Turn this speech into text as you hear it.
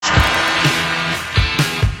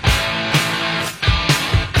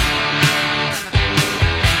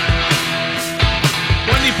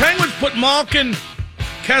Malkin,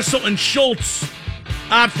 Kessel, and Schultz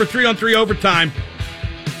out for 3-on-3 overtime.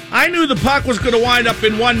 I knew the puck was going to wind up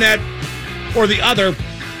in one net or the other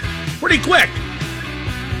pretty quick.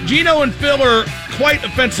 Gino and Phil are quite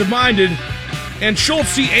offensive-minded, and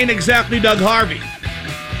Schultz ain't exactly Doug Harvey.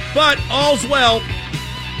 But all's well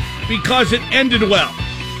because it ended well.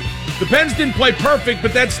 The Pens didn't play perfect,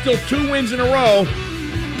 but that's still 2 wins in a row.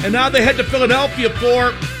 And now they head to Philadelphia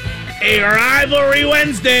for a rivalry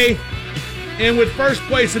Wednesday. And with first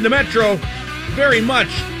place in the Metro, very much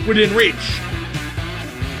within reach.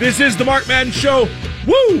 This is the Mark Madden Show.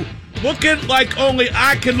 Woo! Looking like only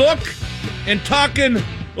I can look and talking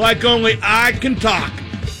like only I can talk.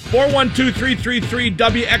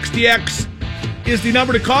 412-333-WXDX is the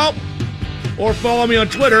number to call. Or follow me on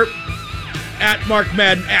Twitter at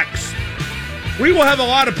MarkMaddenX. We will have a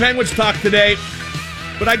lot of Penguins talk today,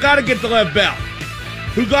 but I got to get to Lev Bell,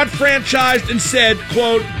 who got franchised and said,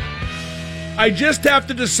 quote, "I just have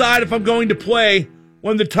to decide if I'm going to play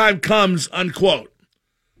when the time comes," unquote.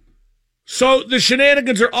 So the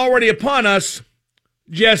shenanigans are already upon us,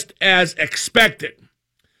 just as expected.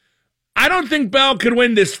 I don't think Bell could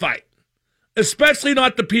win this fight, especially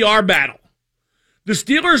not the PR battle. The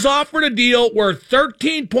Steelers offered a deal worth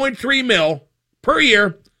 $13.3 million per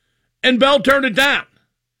year, and Bell turned it down.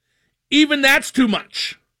 Even that's too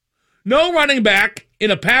much. No running back in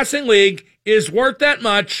a passing league is worth that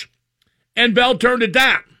much, and Bell turned it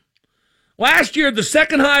down. Last year, the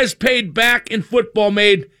second highest paid back in football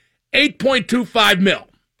made $8.25 million.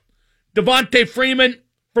 Devontae Freeman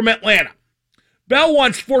from Atlanta. Bell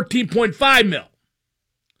wants $14.5 million.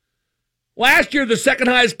 Last year, the second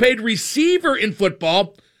highest paid receiver in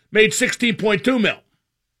football made $16.2 million.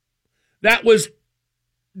 That was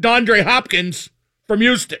DeAndre Hopkins from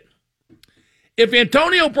Houston. If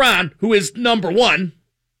Antonio Brown, who is number one,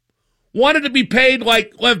 wanted to be paid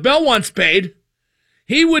like Lev Bell wants paid,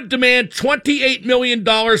 he would demand $28 million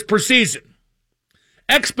per season.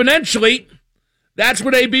 Exponentially, that's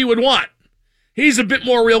what AB would want. He's a bit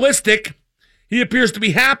more realistic. He appears to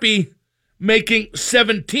be happy making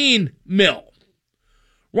 $17 million.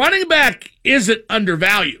 Running back isn't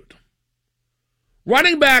undervalued.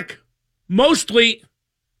 Running back mostly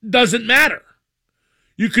doesn't matter.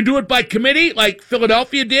 You can do it by committee like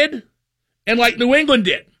Philadelphia did and like New England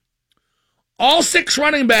did. All 6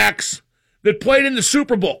 running backs that played in the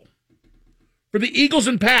Super Bowl for the Eagles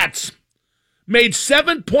and Pats made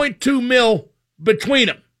 $7.2 million between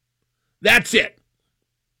them. That's it.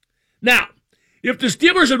 Now, if the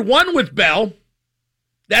Steelers had won with Bell,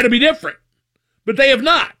 that'd be different. But they have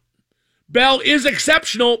not. Bell is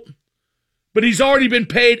exceptional, but he's already been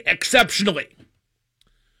paid exceptionally.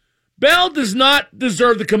 Bell does not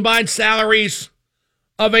deserve the combined salaries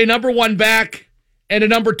of a number 1 back and a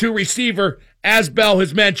number 2 receiver, as Bell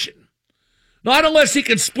has mentioned. Not unless he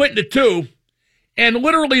can split into 2 and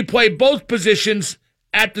literally play both positions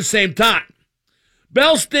at the same time.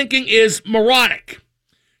 Bell's thinking is moronic.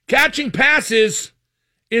 Catching passes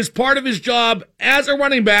is part of his job as a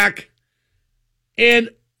running back and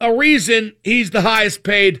a reason he's the highest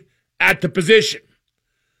paid at the position.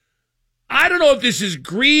 I don't know if this is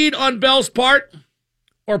greed on Bell's part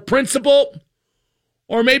or principle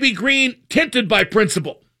or maybe green tinted by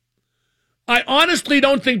principle. I honestly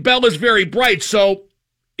don't think Bell is very bright, so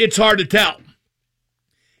it's hard to tell.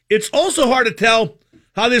 It's also hard to tell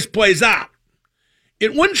how this plays out.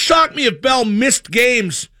 It wouldn't shock me if Bell missed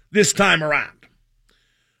games this time around.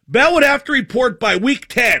 Bell would have to report by week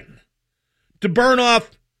 10 to burn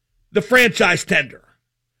off the franchise tender.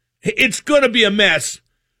 It's going to be a mess,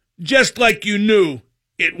 just like you knew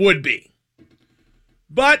it would be.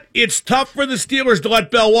 But it's tough for the Steelers to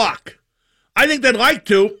let Bell walk. I think they'd like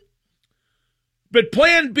to, but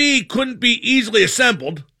Plan B couldn't be easily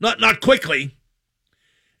assembled, not quickly.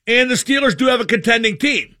 And the Steelers do have a contending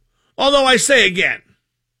team. Although I say again,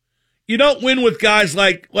 you don't win with guys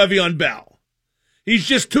like Le'Veon Bell. He's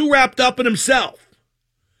just too wrapped up in himself.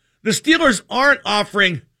 The Steelers aren't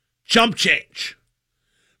offering chump change.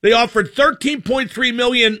 They offered $13.3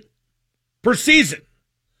 million per season.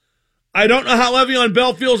 I don't know how Le'Veon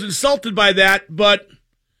Bell feels insulted by that, but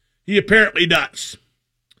he apparently does.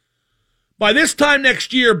 By this time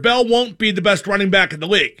next year, Bell won't be the best running back in the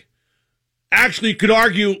league. Actually, you could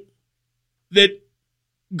argue that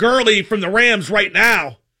Gurley from the Rams right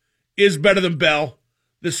now is better than Bell.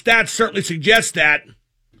 The stats certainly suggest that.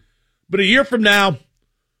 But a year from now,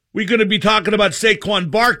 we're going to be talking about Saquon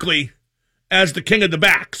Barkley as the king of the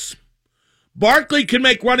backs. Barkley can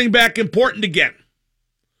make running back important again.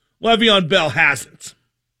 Le'Veon Bell hasn't.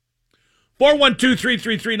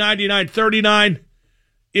 412-333-9939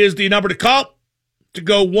 is the number to call. to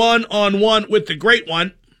go one-on-one with the great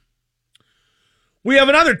one. We have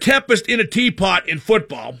another tempest in a teapot in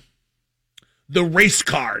football, the race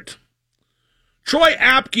card. Troy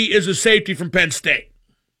Apke is a safety from Penn State.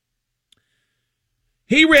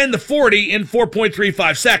 He ran the 40 in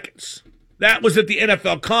 4.35 seconds. That was at the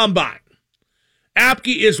NFL Combine.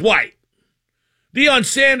 Apke is white. Deion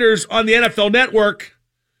Sanders on the NFL Network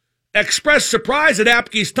expressed surprise at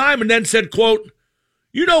Apke's time and then said, quote,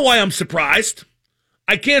 "You know why I'm surprised.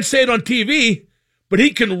 I can't say it on TV, but he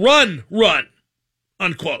can run,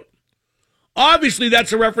 unquote." Obviously,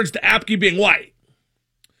 that's a reference to Apke being white.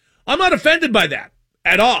 I'm not offended by that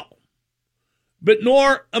at all. But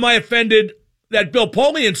nor am I offended that Bill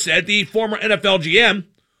Polian said, the former NFL GM,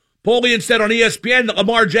 Polian said on ESPN that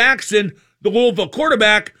Lamar Jackson, the Louisville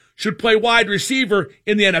quarterback, should play wide receiver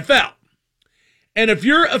in the NFL. And if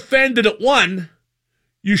you're offended at one,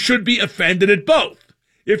 you should be offended at both.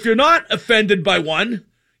 If you're not offended by one,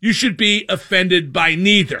 you should be offended by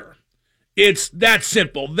neither. It's that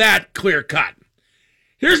simple, that clear cut.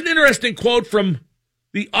 Here's an interesting quote from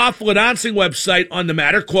the Awful Dancing website on the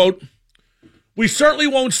matter. Quote, "We certainly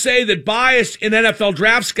won't say that bias in NFL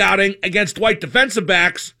draft scouting against white defensive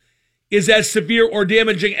backs is as severe or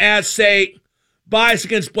damaging as, say, bias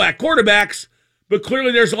against black quarterbacks, but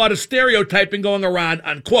clearly there's a lot of stereotyping going around,"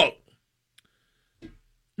 unquote.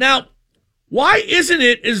 Now, why isn't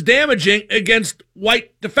it as damaging against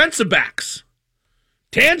white defensive backs?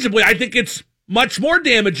 Tangibly, I think it's much more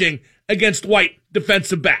damaging against white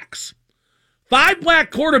defensive backs. 5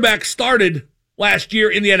 black quarterbacks started last year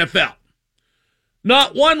in the NFL.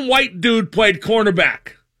 Not one white dude played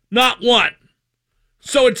cornerback. Not one.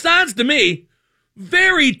 So it sounds to me,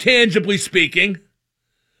 very tangibly speaking,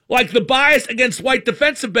 like the bias against white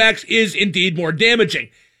defensive backs is indeed more damaging.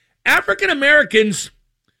 African Americans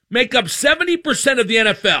make up 70% of the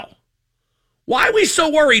NFL. Why are we so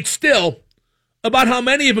worried still about how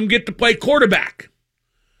many of them get to play quarterback?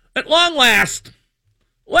 At long last,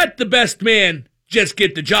 let the best man just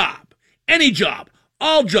get the job. Any job,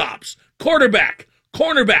 all jobs, quarterback,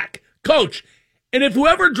 cornerback, coach. And if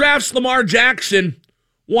whoever drafts Lamar Jackson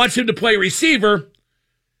wants him to play receiver,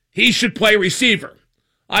 he should play receiver.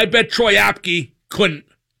 I bet Troy Apke couldn't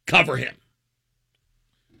cover him.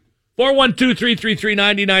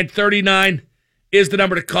 412-333-9939 is the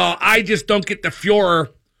number to call. I just don't get the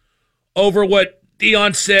furor over what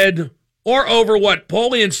Deion said or over what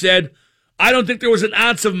Polian said. I don't think there was an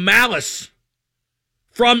ounce of malice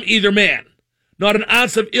from either man. Not an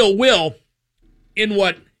ounce of ill will in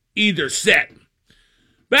what either said.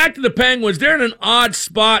 Back to the Penguins. They're in an odd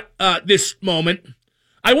spot this moment.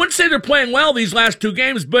 I wouldn't say they're playing well these last 2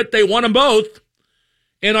 games, but they won them both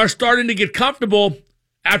and are starting to get comfortable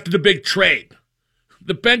after the big trade.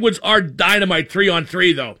 The Penguins are dynamite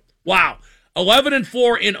 3-on-3, though. Wow.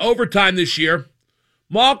 11-4 in overtime this year.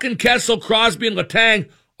 Malkin, Kessel, Crosby, and Letang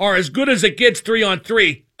are as good as it gets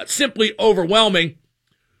 3-on-3. Simply overwhelming.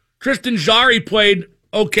 Tristan Jarry played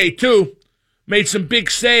okay, too. Made some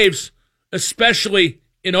big saves, especially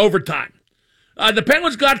in overtime. The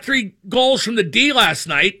Penguins got 3 goals from the D last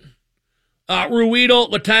night. Ruedel,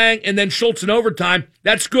 Letang, and then Schultz in overtime.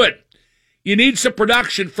 That's good. You need some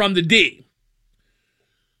production from the D.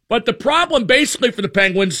 But the problem basically for the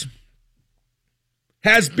Penguins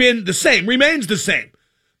has been the same, remains the same.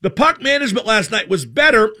 The puck management last night was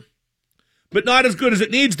better, but not as good as it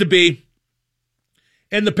needs to be.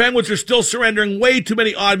 And the Penguins are still surrendering way too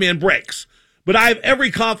many odd man breaks. But I have every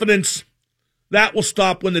confidence that will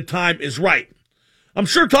stop when the time is right. I'm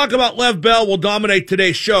sure talk about Lev Bell will dominate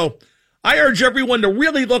today's show. I urge everyone to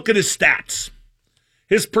really look at his stats.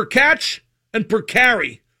 His per catch and per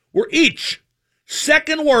carry were each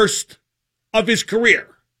second worst of his career.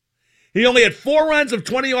 He only had 4 runs of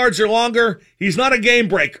 20 yards or longer. He's not a game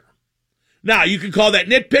breaker. Now, you can call that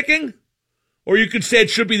nitpicking, or you could say it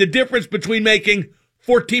should be the difference between making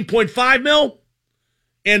 $14.5 million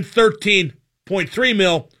and $13.3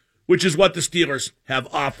 million, which is what the Steelers have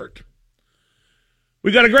offered.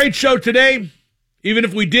 We got a great show today. Even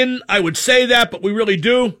if we didn't, I would say that, but we really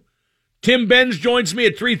do. Tim Benz joins me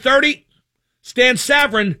at 3:30. Stan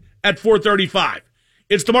Savran at 4:35.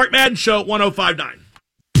 It's the Mark Madden Show, 105.9.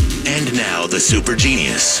 And now the super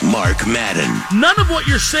genius, Mark Madden. None of what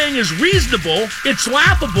you're saying is reasonable. It's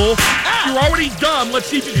laughable. You're already dumb. Let's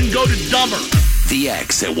see if you can go to dumber. The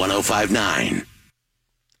X at 105.9.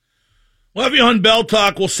 Le'Veon Bell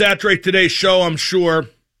talk will saturate today's show, I'm sure.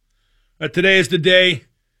 Today is the day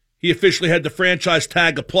he officially had the franchise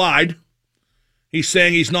tag applied. He's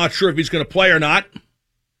saying he's not sure if he's going to play or not.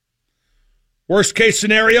 Worst case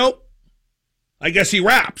scenario, I guess he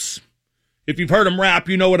wraps. If you've heard him rap,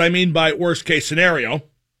 you know what I mean by worst case scenario.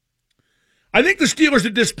 I think the Steelers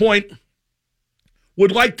at this point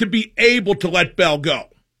would like to be able to let Bell go.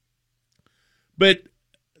 But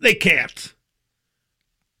they can't.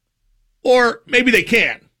 Or maybe they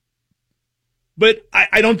can. But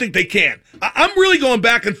I don't think they can. I'm really going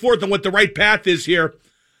back and forth on what the right path is here.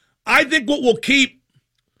 I think what will keep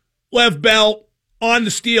Lev Bell on the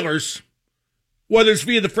Steelers, whether it's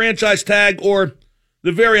via the franchise tag or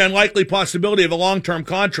the very unlikely possibility of a long-term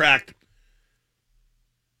contract,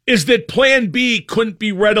 is that Plan B couldn't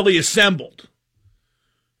be readily assembled.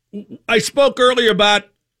 I spoke earlier about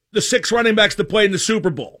the 6 running backs that played in the Super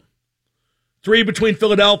Bowl. 3 between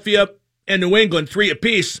Philadelphia and New England, 3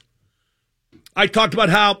 apiece. I talked about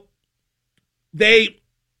how they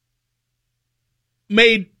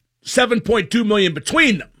made $7.2 million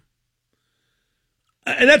between them.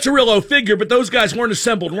 And that's a real low figure, but those guys weren't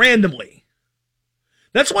assembled randomly.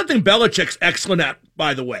 That's one thing Belichick's excellent at,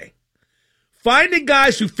 by the way. Finding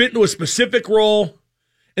guys who fit into a specific role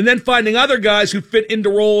and then finding other guys who fit into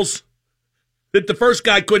roles that the first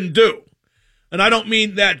guy couldn't do. And I don't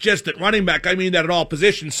mean that just at running back. I mean that at all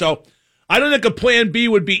positions. So I don't think a plan B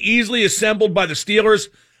would be easily assembled by the Steelers.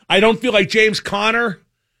 I don't feel like James Conner.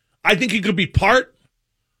 I think he could be part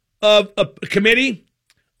of a committee.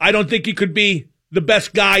 I don't think he could be the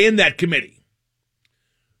best guy in that committee.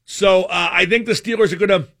 So I think the Steelers are going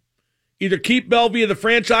to either keep Bell via the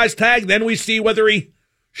franchise tag, then we see whether he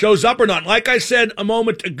shows up or not. Like I said a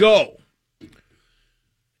moment ago,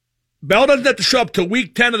 Bell doesn't have to show up till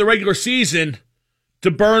week 10 of the regular season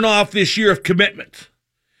to burn off this year of commitment.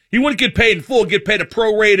 He wouldn't get paid in full, get paid a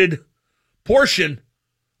prorated portion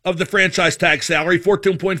of the franchise tag salary,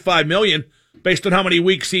 $14.5 million, based on how many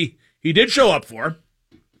weeks he did show up for.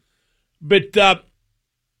 But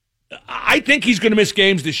I think he's going to miss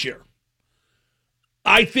games this year.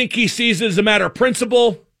 I think he sees it as a matter of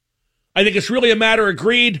principle. I think it's really a matter of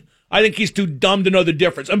greed. I think he's too dumb to know the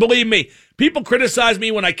difference. And believe me, people criticize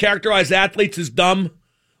me when I characterize athletes as dumb.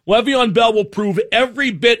 Le'Veon Bell will prove every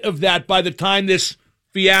bit of that by the time this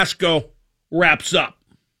fiasco wraps up.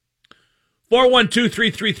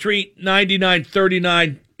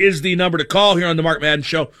 412-333-9939 is the number to call here on the Mark Madden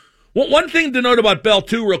Show. One thing to note about Bell,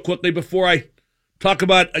 too, real quickly, before I talk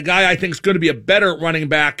about a guy I think is going to be a better running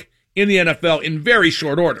back in the NFL in very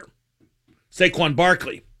short order, Saquon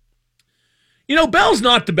Barkley. You know, Bell's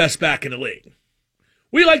not the best back in the league.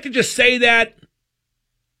 We like to just say that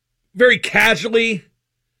very casually,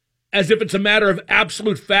 as if it's a matter of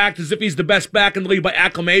absolute fact, as if he's the best back in the league by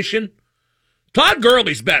acclamation. Todd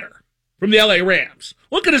Gurley's better from the LA Rams.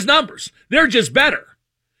 Look at his numbers. They're just better.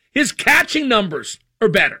 His catching numbers are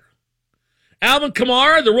better. Alvin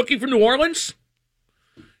Kamara, the rookie from New Orleans,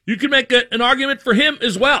 you can make an argument for him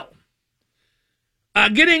as well.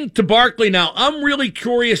 Getting to Barkley now, I'm really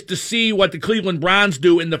curious to see what the Cleveland Browns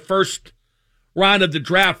do in the first round of the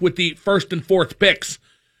draft with the 1st and 4th picks.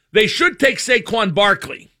 They should take Saquon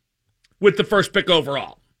Barkley with the 1st pick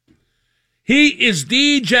overall. He is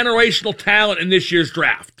the generational talent in this year's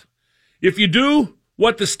draft. If you do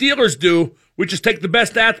what the Steelers do, which is take the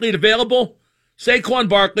best athlete available, Saquon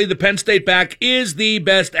Barkley, the Penn State back, is the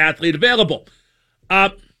best athlete available.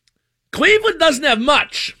 Cleveland doesn't have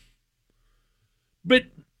much, but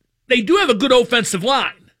they do have a good offensive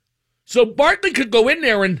line. So Barkley could go in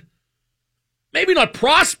there and maybe not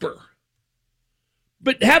prosper,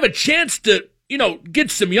 but have a chance to, get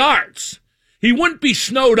some yards. He wouldn't be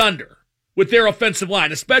snowed under with their offensive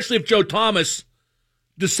line, especially if Joe Thomas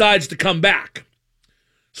decides to come back.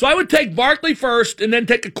 So I would take Barkley first and then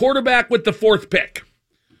take a quarterback with the 4th pick.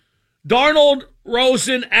 Darnold,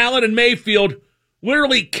 Rosen, Allen, and Mayfield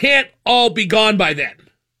literally can't all be gone by then.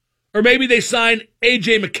 Or maybe they sign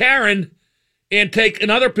A.J. McCarron and take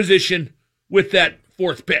another position with that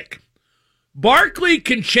 4th pick. Barkley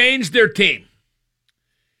can change their team.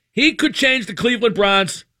 He could change the Cleveland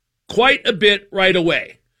Browns quite a bit right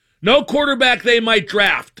away. No quarterback they might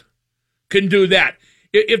draft can do that.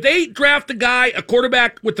 If they draft a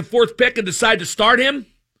quarterback with the 4th pick and decide to start him,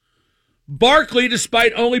 Barkley,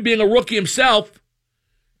 despite only being a rookie himself,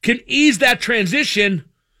 can ease that transition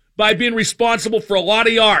by being responsible for a lot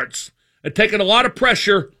of yards and taking a lot of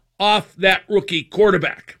pressure off that rookie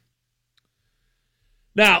quarterback.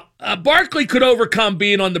 Now, Barkley could overcome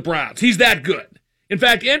being on the Browns. He's that good. In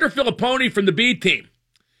fact, Andrew Filipponi from the B team,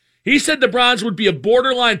 he said the Browns would be a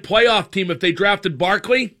borderline playoff team if they drafted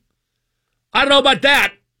Barkley. I don't know about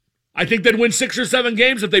that. I think they'd win 6 or 7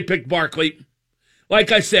 games if they picked Barkley.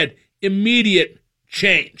 Like I said, immediate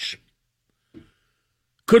change.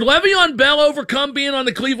 Could Le'Veon Bell overcome being on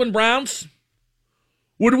the Cleveland Browns?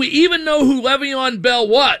 Would we even know who Le'Veon Bell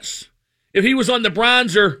was if he was on the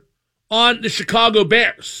Browns or on the Chicago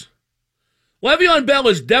Bears. Le'Veon Bell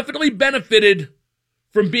has definitely benefited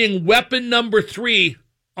from being weapon number 3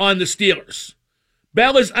 on the Steelers.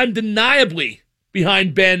 Bell is undeniably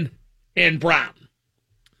behind Ben and Brown.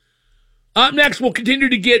 Up next, we'll continue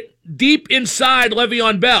to get deep inside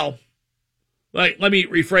Le'Veon Bell. Let me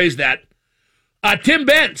rephrase that. Tim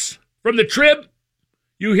Benz from the Trib.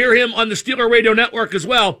 You hear him on the Steeler Radio Network as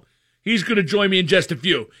well. He's going to join me in just a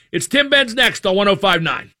few. It's Tim Benz next on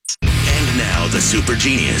 105.9. And now the super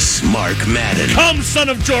genius, Mark Madden. Come, son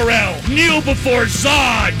of Jor-El, kneel before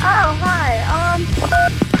Zod. Oh, hi.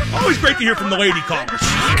 Always great to hear from the lady callers.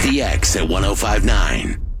 The X at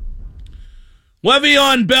 105.9.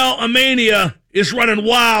 Le'Veon Bell mania is running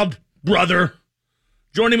wild, brother.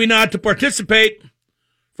 Joining me now to participate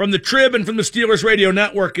from the Trib and from the Steelers Radio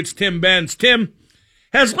Network, it's Tim Benz. Tim,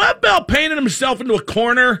 has Lev Bell painted himself into a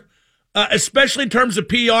corner, especially in terms of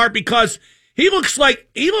PR, because he looks like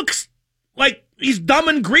he's dumb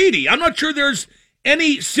and greedy? I'm not sure there's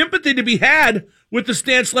any sympathy to be had with the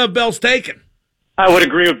stance Lev Bell's taken. I would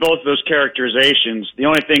agree with both of those characterizations. The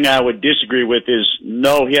only thing I would disagree with is,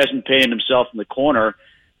 no, he hasn't painted himself in the corner.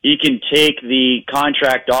 He can take the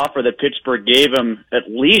contract offer that Pittsburgh gave him at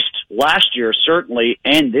least last year, certainly,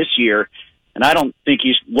 and this year, and I don't think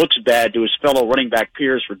he looks bad to his fellow running back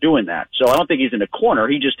peers for doing that. So I don't think he's in a corner.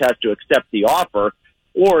 He just has to accept the offer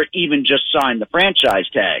or even just sign the franchise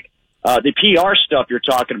tag. The PR stuff you're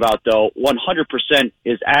talking about, though, 100%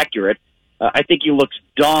 is accurate. I think he looks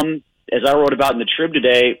dumb, as I wrote about in the Trib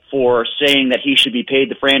today, for saying that he should be paid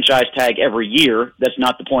the franchise tag every year. That's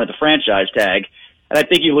not the point of the franchise tag. And I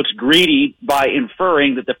think he looks greedy by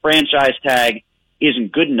inferring that the franchise tag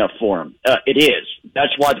isn't good enough for him. It is.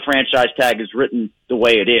 That's why the franchise tag is written the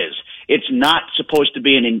way it is. It's not supposed to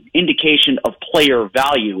be an indication of player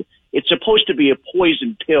value. It's supposed to be a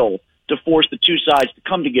poison pill to force the two sides to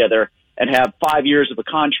come together and have 5 years of a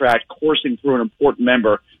contract coursing through an important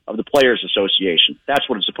member of the Players Association. That's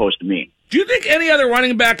what it's supposed to mean. Do you think any other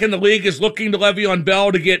running back in the league is looking to Le'Veon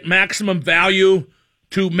Bell to get maximum value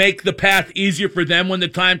to make the path easier for them when the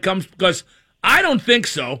time comes? Because I don't think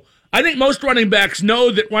so. I think most running backs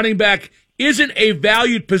know that running back isn't a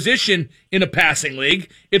valued position in a passing league.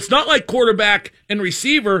 It's not like quarterback and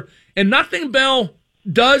receiver, and nothing Bell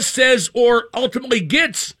does, says, or ultimately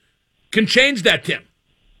gets can change that, Tim.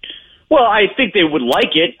 Well, I think they would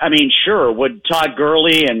like it. I mean, sure. Would Todd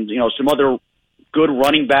Gurley and, some other good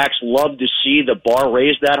running backs love to see the bar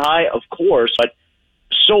raised that high? Of course. But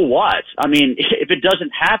so what? I mean, if it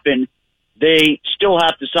doesn't happen, they still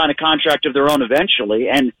have to sign a contract of their own eventually.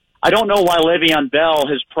 And I don't know why Le'Veon Bell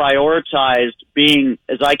has prioritized being,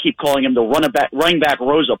 as I keep calling him, the running back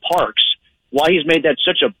Rosa Parks, why he's made that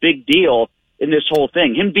such a big deal in this whole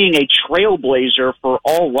thing. Him being a trailblazer for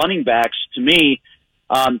all running backs, to me,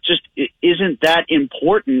 just isn't that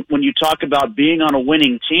important when you talk about being on a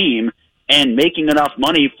winning team and making enough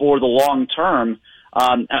money for the long term.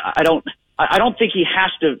 I don't think he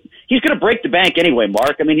has to. He's going to break the bank anyway,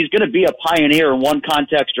 Mark. I mean, he's going to be a pioneer in one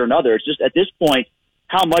context or another. It's just at this point,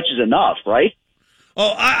 how much is enough, right?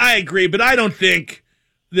 Oh, I agree, but I don't think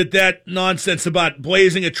that nonsense about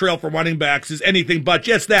blazing a trail for running backs is anything but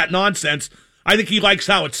just that nonsense. I think he likes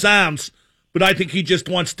how it sounds, but I think he just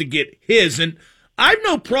wants to get his. And I've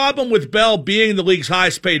no problem with Bell being the league's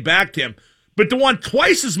highest paid back, Tim, but to want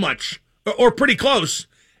twice as much, or pretty close,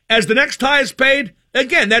 as the next highest paid,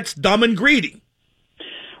 again, that's dumb and greedy.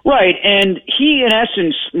 Right, and he, in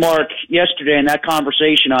essence, Mark, yesterday in that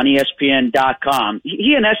conversation on ESPN.com,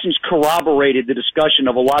 he in essence corroborated the discussion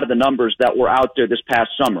of a lot of the numbers that were out there this past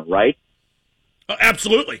summer, right?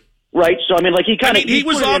 Absolutely. Right, so I mean, like he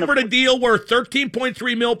was offered a deal worth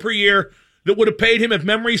 $13.3 million per year that would have paid him, if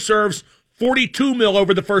memory serves, $42 million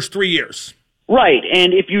over the first 3 years. Right,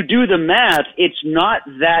 and if you do the math, it's not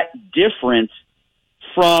that different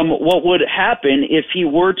from what would happen if he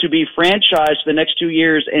were to be franchised the next 2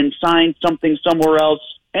 years and sign something somewhere else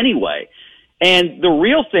anyway. And the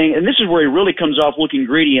real thing, and this is where he really comes off looking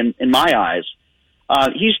greedy in my eyes,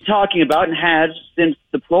 he's talking about, and has since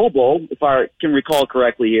the Pro Bowl, if I can recall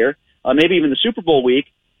correctly here, maybe even the Super Bowl week,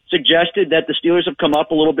 suggested that the Steelers have come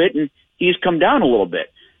up a little bit and he's come down a little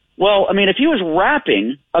bit. Well, I mean, if he was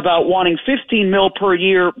rapping about wanting $15 million per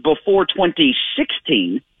year before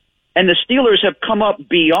 2016, and the Steelers have come up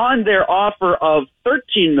beyond their offer of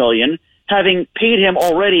 $13 million, having paid him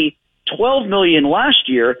already $12 million last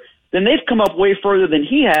year, then they've come up way further than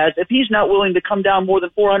he has if he's not willing to come down more than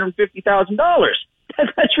 $450,000.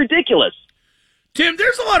 That's ridiculous. Tim,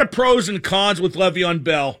 there's a lot of pros and cons with Le'Veon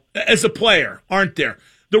Bell as a player, aren't there?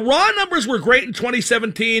 The raw numbers were great in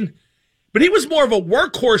 2017, but he was more of a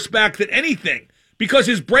workhorse back than anything because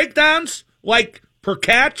his breakdowns, like per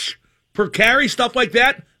catch, per carry, stuff like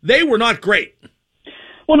that, they were not great.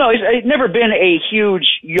 Well, no, he's never been a huge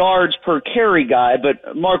yards per carry guy,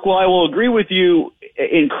 but Mark, while I will agree with you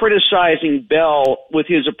in criticizing Bell with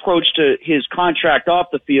his approach to his contract off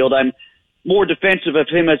the field, I'm more defensive of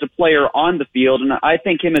him as a player on the field, and I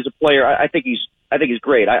think him as a player, I think he's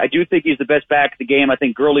great. I do think he's the best back of the game. I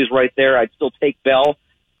think Gurley's right there. I'd still take Bell,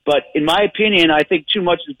 but in my opinion, I think too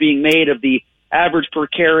much is being made of the average per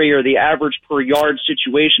carry or the average per yard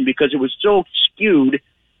situation because it was so skewed,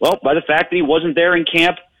 well, by the fact that he wasn't there in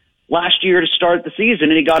camp last year to start the season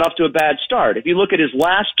and he got off to a bad start. If you look at his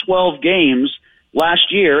last 12 games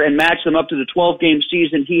last year and match them up to the 12-game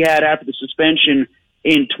season he had after the suspension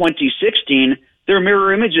in 2016, they're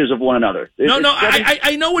mirror images of one another.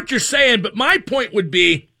 I know what you're saying, but my point would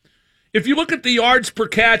be, if you look at the yards per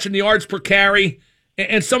catch and the yards per carry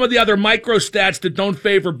and some of the other micro stats that don't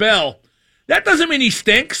favor Bell, that doesn't mean he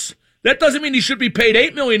stinks. That doesn't mean he should be paid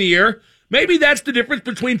 $8 million a year. Maybe that's the difference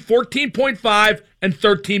between 14.5 and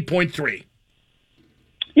 13.3.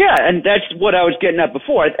 Yeah, and that's what I was getting at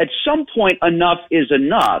before. At some point, enough is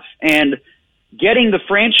enough, and getting the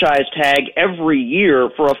franchise tag every year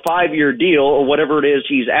for a 5-year deal or whatever it is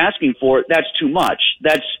he's asking for, that's too much.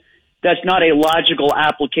 That's not a logical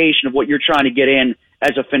application of what you're trying to get in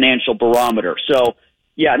as a financial barometer. So,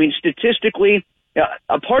 yeah, I mean, statistically,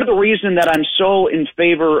 a part of the reason that I'm so in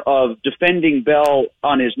favor of defending Bell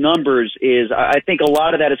on his numbers is I think a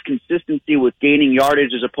lot of that is consistency with gaining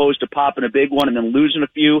yardage as opposed to popping a big one and then losing a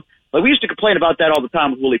few. Like we used to complain about that all the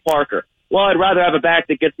time with Willie Parker. Well, I'd rather have a back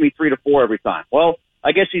that gets me 3 to 4 every time. Well,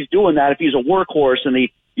 I guess he's doing that if he's a workhorse and the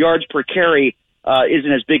yards per carry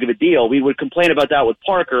isn't as big of a deal. We would complain about that with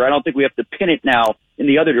Parker. I don't think we have to pin it now in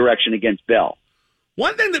the other direction against Bell.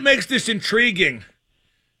 One thing that makes this intriguing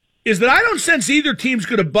is that I don't sense either team's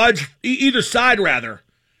going to budge, either side rather,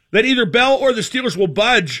 that either Bell or the Steelers will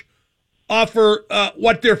budge off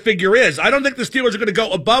what their figure is. I don't think the Steelers are going to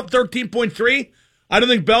go above 13.3. I don't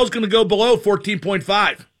think Bell's going to go below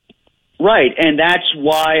 14.5. Right, and that's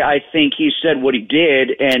why I think he said what he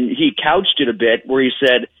did, and he couched it a bit where he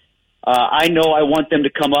said, I know I want them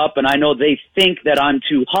to come up, and I know they think that I'm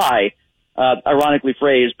too high, ironically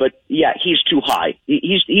phrased, but yeah, he's too high.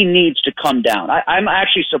 He needs to come down. I'm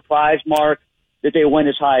actually surprised, Mark, that they went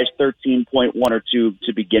as high as 13.1 or 2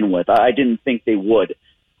 to begin with. I didn't think they would.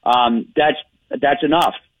 That's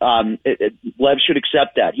enough. Lev should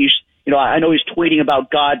accept that. I know he's tweeting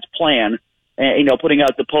about God's plan, and, putting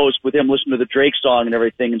out the post with him listening to the Drake song and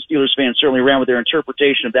everything, and Steelers fans certainly ran with their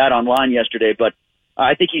interpretation of that online yesterday, but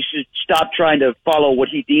I think he should stop trying to follow what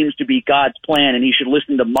he deems to be God's plan, and he should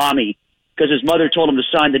listen to Mommy, because his mother told him to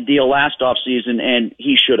sign the deal last offseason, and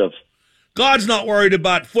he should have. God's not worried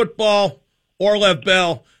about football or Lev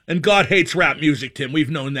Bell, and God hates rap music, Tim.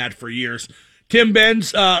 We've known that for years. Tim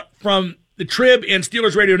Benz from the Trib and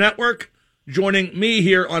Steelers Radio Network joining me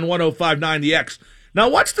here on 105.9 The X. Now,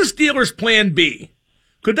 what's the Steelers' plan B?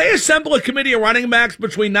 Could they assemble a committee of running backs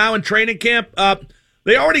between now and training camp?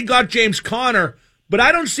 They already got James Conner, but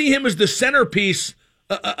I don't see him as the centerpiece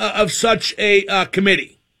of such a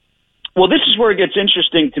committee. Well, this is where it gets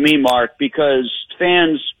interesting to me, Mark, because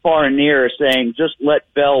fans far and near are saying just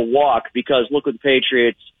let Bell walk because look what the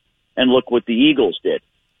Patriots and look what the Eagles did,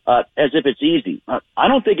 as if it's easy. I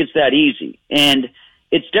don't think it's that easy, and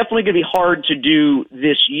it's definitely going to be hard to do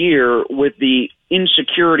this year with the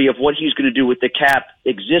insecurity of what he's going to do with the cap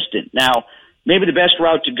existent. Now, maybe the best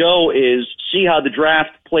route to go is see how the draft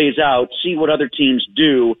plays out, see what other teams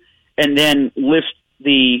do, and then lift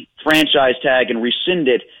the franchise tag and rescind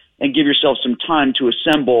it and give yourself some time to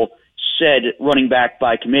assemble said running back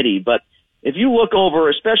by committee. But if you look over,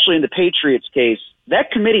 especially in the Patriots case,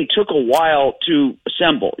 that committee took a while to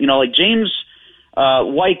assemble. Like James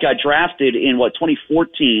White got drafted in,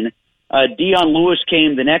 2014. Dion Lewis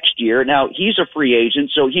came the next year. Now, he's a free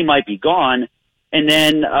agent, so he might be gone. And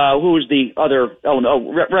then who was the other element?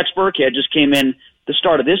 Oh, Rex Burkhead just came in the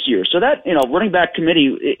start of this year. So that, running back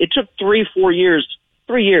committee, it took 3 years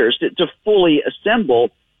to fully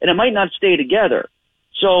assemble, and it might not stay together.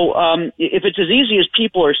 So if it's as easy as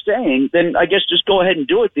people are saying, then I guess just go ahead and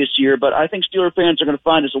do it this year. But I think Steeler fans are going to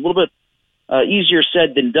find this a little bit easier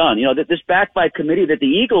said than done. This back by committee that the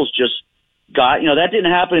Eagles just got, that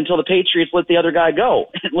didn't happen until the Patriots let the other guy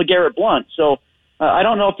go, LeGarrette Blount. So I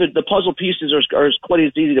don't know if the puzzle pieces are quite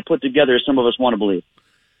as easy to put together as some of us want to believe.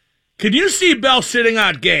 Can you see Bell sitting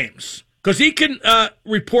out games? Because he can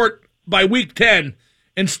report by week 10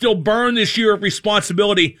 and still burn this year of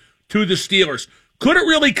responsibility to the Steelers. Could it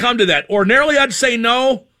really come to that? Ordinarily, I'd say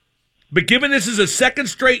no, But given this is a second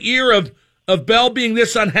straight year of Bell being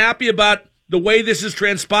this unhappy about the way this has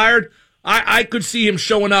transpired, I could see him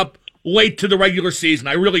showing up late to the regular season.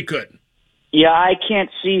 I really could. Yeah, I can't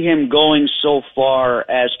see him going so far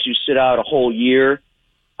as to sit out a whole year.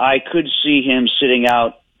 I could see him sitting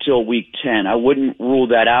out till week 10. I wouldn't rule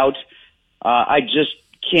that out. I just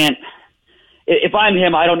can't. If I'm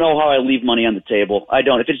him, I don't know how I leave money on the table. I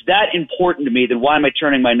don't. If it's that important to me, then why am I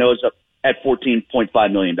turning my nose up at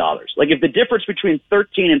 $14.5 million? Like, if the difference between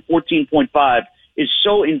 13 and 14.5 is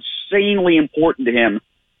so insanely important to him,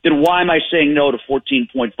 then why am I saying no to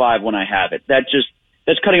 14.5 when I have it? That's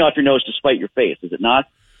cutting off your nose to spite your face, is it not?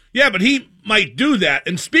 Yeah, but he might do that.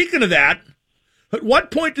 And speaking of that, at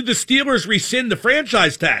what point did the Steelers rescind the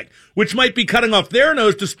franchise tag, which might be cutting off their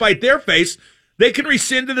nose to spite their face? They can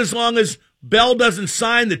rescind it as long as Bell doesn't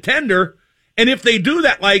sign the tender. And if they do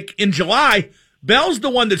that, like in July, Bell's the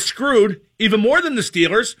one that's screwed even more than the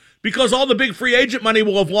Steelers because all the big free agent money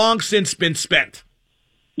will have long since been spent.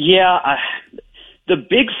 Yeah, the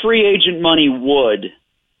big free agent money would.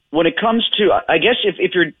 When it comes to, I guess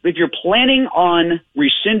if you're planning on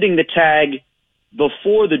rescinding the tag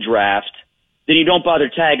before the draft, then you don't bother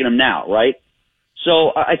tagging them now, right?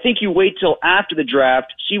 So I think you wait till after the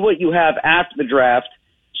draft, see what you have after the draft,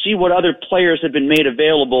 see what other players have been made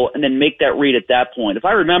available, and then make that read at that point. If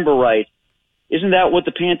I remember right, isn't that what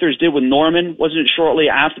the Panthers did with Norman? Wasn't it shortly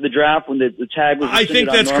after the draft when the tag was rescinded? I think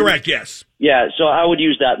that's correct, yes. Yeah, so I would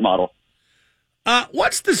use that model.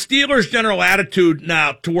 What's the Steelers' general attitude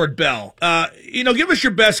now toward Bell? Give us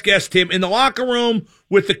your best guess, Tim, in the locker room,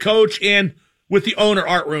 with the coach, and with the owner,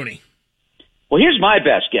 Art Rooney. Well, here's my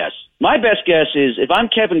best guess. My best guess is if I'm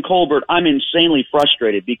Kevin Colbert, I'm insanely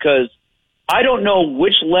frustrated because I don't know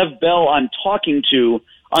which Lev Bell I'm talking to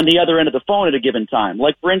on the other end of the phone at a given time.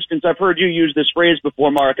 Like, for instance, I've heard you use this phrase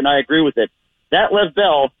before, Mark, and I agree with it. That Lev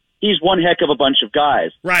Bell, he's one heck of a bunch of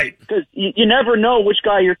guys. Right. Because you never know which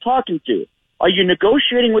guy you're talking to. Are you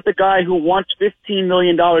negotiating with the guy who wants $15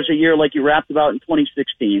 million a year like you rapped about in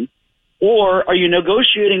 2016? Or are you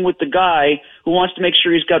negotiating with the guy who wants to make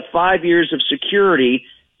sure he's got 5 years of security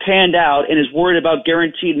panned out and is worried about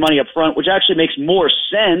guaranteed money up front, which actually makes more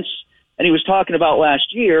sense than he was talking about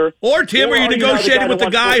last year? Or, Tim, are you negotiating with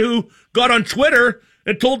the guy who got on Twitter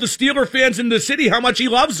and told the Steeler fans in the city how much he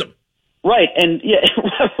loves them? Right, and yeah,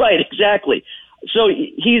 right, exactly. So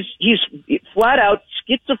he's flat out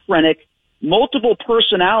schizophrenic, multiple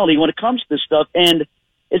personality when it comes to this stuff, and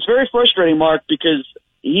it's very frustrating, Mark, because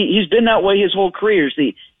he's been that way his whole career. He's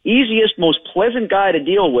the easiest, most pleasant guy to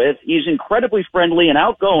deal with. He's incredibly friendly and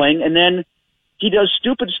outgoing, and then he does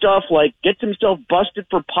stupid stuff like gets himself busted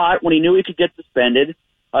for pot when he knew he could get suspended.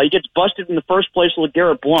 He gets busted in the first place with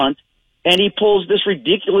Garrett Blunt, and he pulls this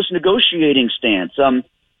ridiculous negotiating stance.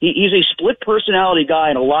 He's a split personality guy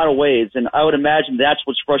in a lot of ways, and I would imagine that's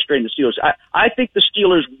what's frustrating the Steelers. I think the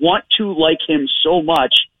Steelers want to like him so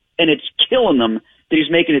much, and it's killing them that he's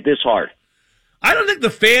making it this hard. I don't think the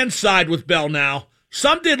fans side with Bell now.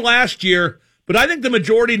 Some did last year, but I think the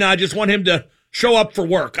majority now just want him to show up for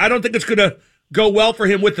work. I don't think it's going to go well for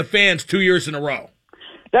him with the fans 2 years in a row.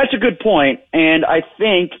 That's a good point, and I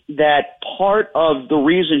think that part of the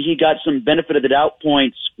reason he got some benefit of the doubt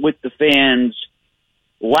points with the fans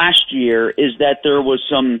last year is that there was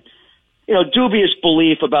some, dubious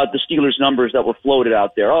belief about the Steelers' numbers that were floated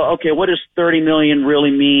out there. Oh, okay, what does $30 million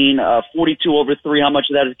really mean? 42 over 3, how much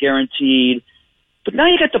of that is guaranteed? But now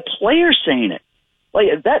you got the players saying it.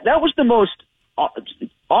 Like that was the most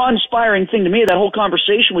awe-inspiring thing to me, that whole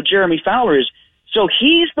conversation with Jeremy Fowler is, so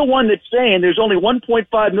he's the one that's saying there's only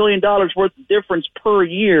 $1.5 million worth of difference per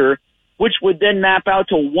year, which would then map out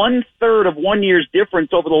to 1/3 of 1 year's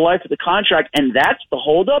difference over the life of the contract, and that's the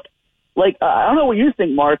holdup? Like, I don't know what you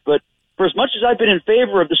think, Mark, but for as much as I've been in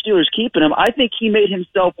favor of the Steelers keeping him, I think he made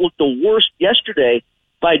himself look the worst yesterday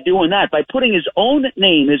by doing that. By putting his own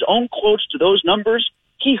name, his own quotes to those numbers,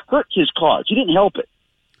 he hurt his cause. He didn't help it.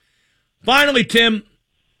 Finally, Tim,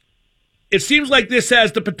 it seems like this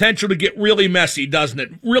has the potential to get really messy, doesn't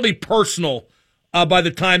it? Really personal by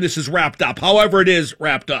the time this is wrapped up, however it is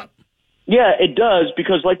wrapped up. Yeah, it does,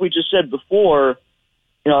 because like we just said before,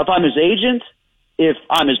 if I'm his agent, if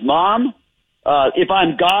I'm his mom, if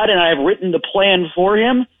I'm God and I have written the plan for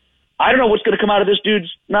him, I don't know what's going to come out of this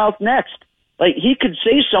dude's mouth next. Like, he could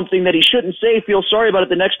say something that he shouldn't say, feel sorry about it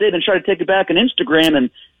the next day, then try to take it back on Instagram,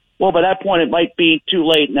 and, well, by that point it might be too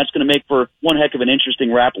late, and that's going to make for one heck of an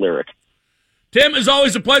interesting rap lyric. Tim, as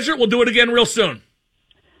always, a pleasure. We'll do it again real soon.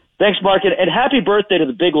 Thanks, Mark, and happy birthday to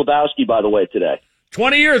the Big Lebowski, by the way, today.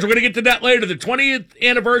 20 years. We're going to get to that later. The 20th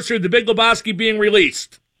anniversary of The Big Lebowski being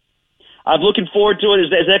released. I'm looking forward to it. Is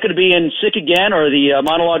that going to be in Sick Again or the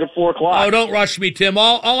monologue at 4 o'clock? Oh, don't rush me, Tim.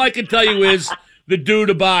 All I can tell you is the dude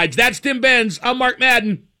abides. That's Tim Benz. I'm Mark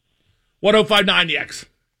Madden. 105.9 The X.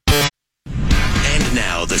 And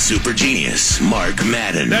now the super genius, Mark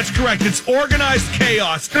Madden. That's correct. It's organized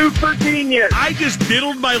chaos. Super genius. I just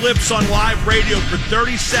diddled my lips on live radio for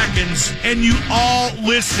 30 seconds, and you all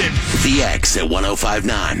listened. The X at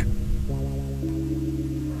 105.9.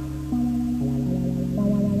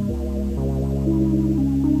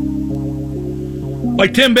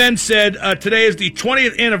 Like Tim Benz said, today is the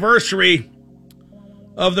 20th anniversary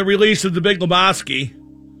of the release of The Big Lebowski.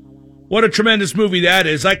 What a tremendous movie that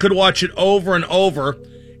is. I could watch it over and over.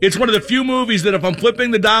 It's one of the few movies that if I'm flipping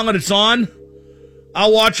the dial and it's on,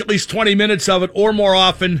 I'll watch at least 20 minutes of it or more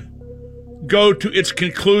often go to its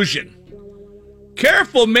conclusion.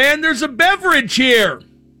 Careful, man. There's a beverage here.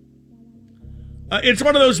 It's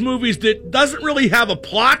one of those movies that doesn't really have a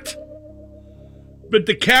plot, but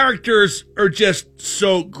the characters are just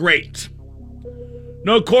so great.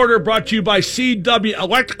 No Quarter brought to you by CW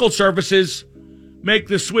Electrical Services. Make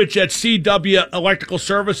the switch at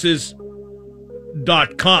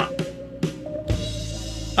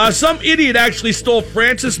CWElectricalServices.com. Some idiot actually stole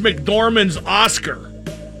Frances McDormand's Oscar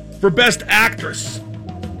for Best Actress.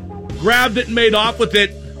 Grabbed it and made off with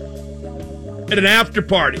it at an after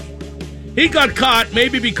party. He got caught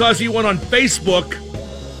maybe because he went on Facebook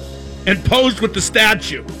and posed with the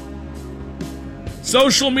statue.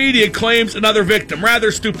 Social media claims another victim.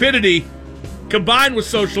 Rather, stupidity combined with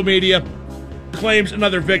social media claims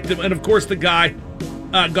another victim. And, of course, the guy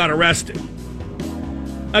got arrested.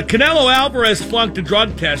 Canelo Alvarez flunked a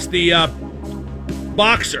drug test, the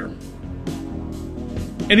boxer.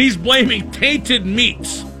 And he's blaming tainted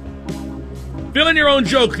meats. Fill in your own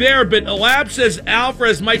joke there, but a lab says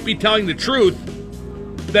Alvarez might be telling the truth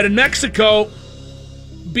that in Mexico,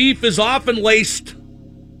 beef is often laced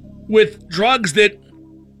with drugs that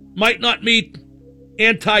might not meet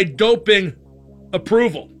anti-doping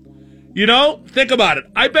approval. You know, think about it.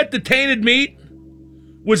 I bet the tainted meat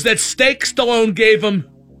was that steak Stallone gave him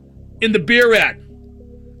in the beer ad.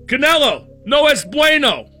 Canelo, no es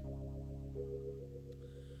bueno.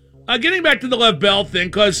 Getting back to the Lev Bell thing,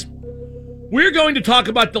 because we're going to talk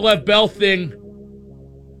about the Lev Bell thing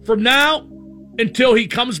from now until he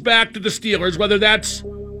comes back to the Steelers, whether that's 4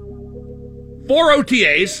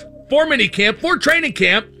 OTAs, 4 minicamp, 4 training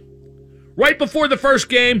camp, right before the first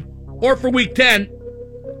game, or for Week 10.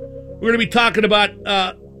 We're going to be talking about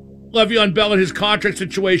Le'Veon Bell and his contract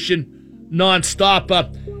situation nonstop.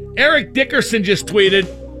 Eric Dickerson just tweeted,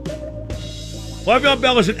 Le'Veon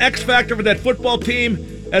Bell is an X factor for that football team.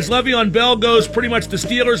 As Le'Veon Bell goes, pretty much the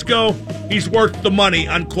Steelers go, he's worth the money,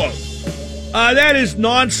 unquote. That is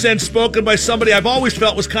nonsense spoken by somebody I've always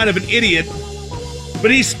felt was kind of an idiot, but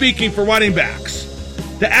he's speaking for running backs.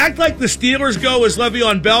 To act like the Steelers go as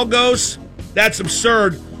Le'Veon Bell goes, that's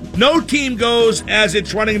absurd. No team goes as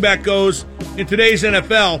its running back goes in today's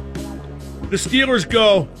NFL. The Steelers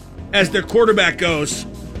go as their quarterback goes.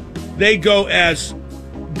 They go as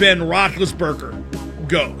Ben Roethlisberger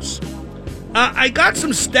goes. I got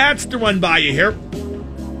some stats to run by you here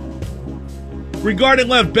regarding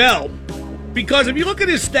Lev Bell, because if you look at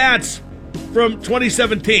his stats from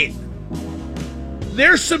 2017,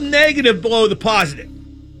 there's some negative below the positive.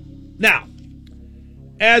 Now,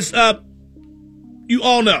 as you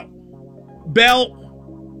all know, Bell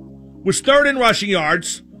was 3rd in rushing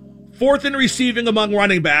yards, 4th in receiving among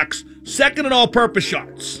running backs, 2nd in all-purpose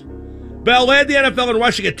yards. Bell led the NFL in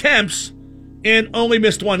rushing attempts and only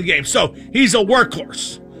missed 1 game. So he's a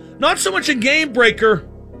workhorse. Not so much a game breaker,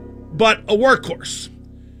 but a workhorse.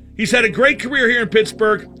 He's had a great career here in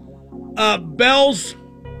Pittsburgh. Bell's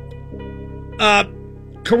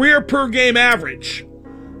career per game average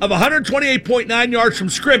of 128.9 yards from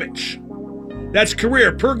scrimmage. That's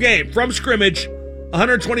career per game from scrimmage,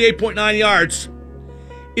 128.9 yards.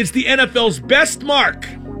 It's the NFL's best mark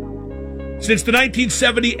since the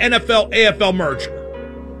 1970 NFL-AFL merger.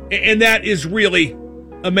 And that is really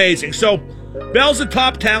amazing. So, Bell's a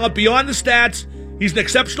top talent. Beyond the stats, he's an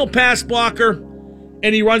exceptional pass blocker,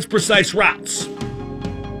 and he runs precise routes.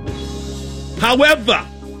 However,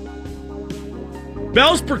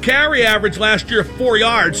 Bell's per carry average last year of 4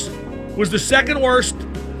 yards was the 2nd worst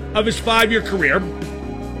of his 5-year career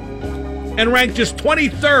and ranked just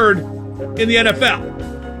 23rd in the NFL.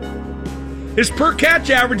 His per catch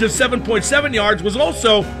average of 7.7 yards was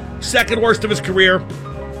also 2nd worst of his career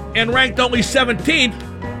and ranked only 17th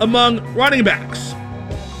among running backs.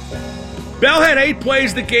 Bell had 8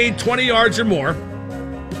 plays that gained 20 yards or more.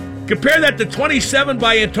 Compare that to 27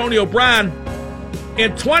 by Antonio Brown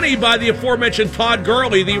and 20 by the aforementioned Todd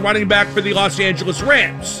Gurley, the running back for the Los Angeles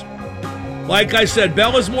Rams. Like I said,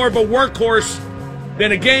 Bell is more of a workhorse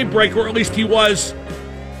than a game breaker, or at least he was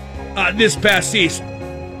this past season.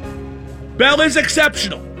 Bell is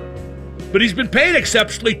exceptional, but he's been paid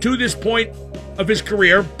exceptionally to this point of his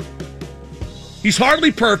career. He's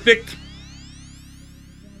hardly perfect,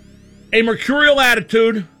 a mercurial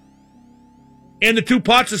attitude, and the 2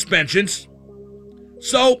 pot suspensions.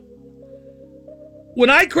 So, when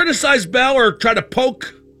I criticize Bell or try to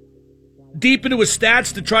poke deep into his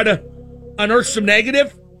stats to try to unearth some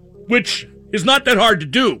negative, which is not that hard to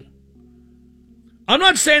do, I'm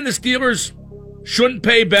not saying the Steelers shouldn't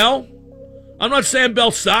pay Bell. I'm not saying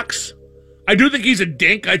Bell sucks. I do think he's a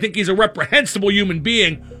dink. I think he's a reprehensible human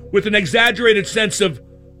being with an exaggerated sense of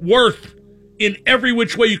worth in every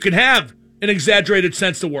which way you can have an exaggerated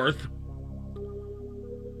sense of worth.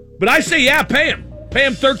 But I say, yeah, pay him. Pay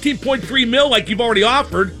him $13.3 million like you've already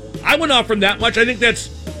offered. I wouldn't offer him that much. I think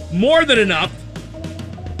that's more than enough.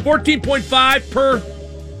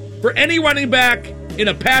 $14.5 for any running back in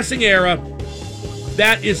a passing era.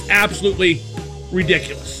 That is absolutely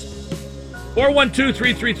ridiculous.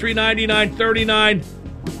 412-333-9939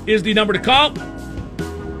 is the number to call.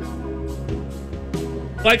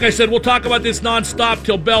 Like I said, we'll talk about this nonstop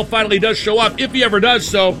till Bell finally does show up. If he ever does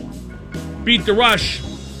so, beat the rush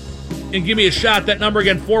and give me a shot. That number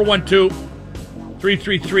again,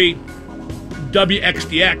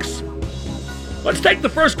 412-333-WXDX. Let's take the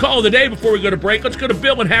first call of the day before we go to break. Let's go to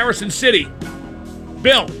Bill in Harrison City.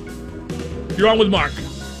 Bill, you're on with Mark.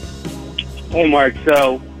 Hey, Mark.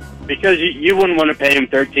 So, because you wouldn't want to pay him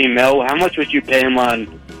 $13 million, how much would you pay him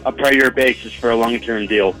on a per year basis for a long-term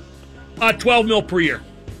deal? $12 million per year.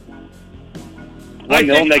 $1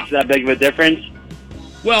 million makes that big of a difference?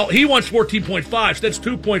 Well, he wants 14.5, so that's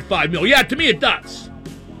 2.5 million. Yeah, to me it does.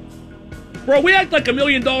 Bro, we act like $1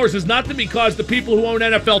 million is nothing because the people who own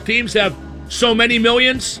NFL teams have so many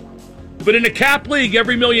millions. But in a cap league,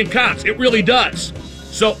 every million counts. It really does.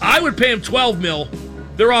 So I would pay him 12 mil.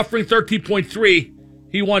 They're offering 13.3.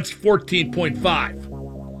 He wants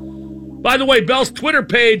 14.5. By the way, Bell's Twitter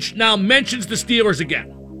page now mentions the Steelers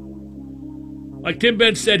again. Like Tim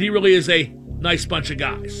Benz said, he really is a nice bunch of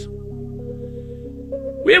guys.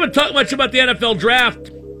 We haven't talked much about the NFL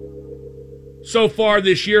draft so far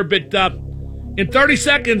this year, but in 30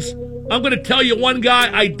 seconds, I'm going to tell you one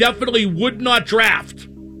guy I definitely would not draft.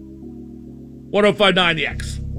 105.9 The X.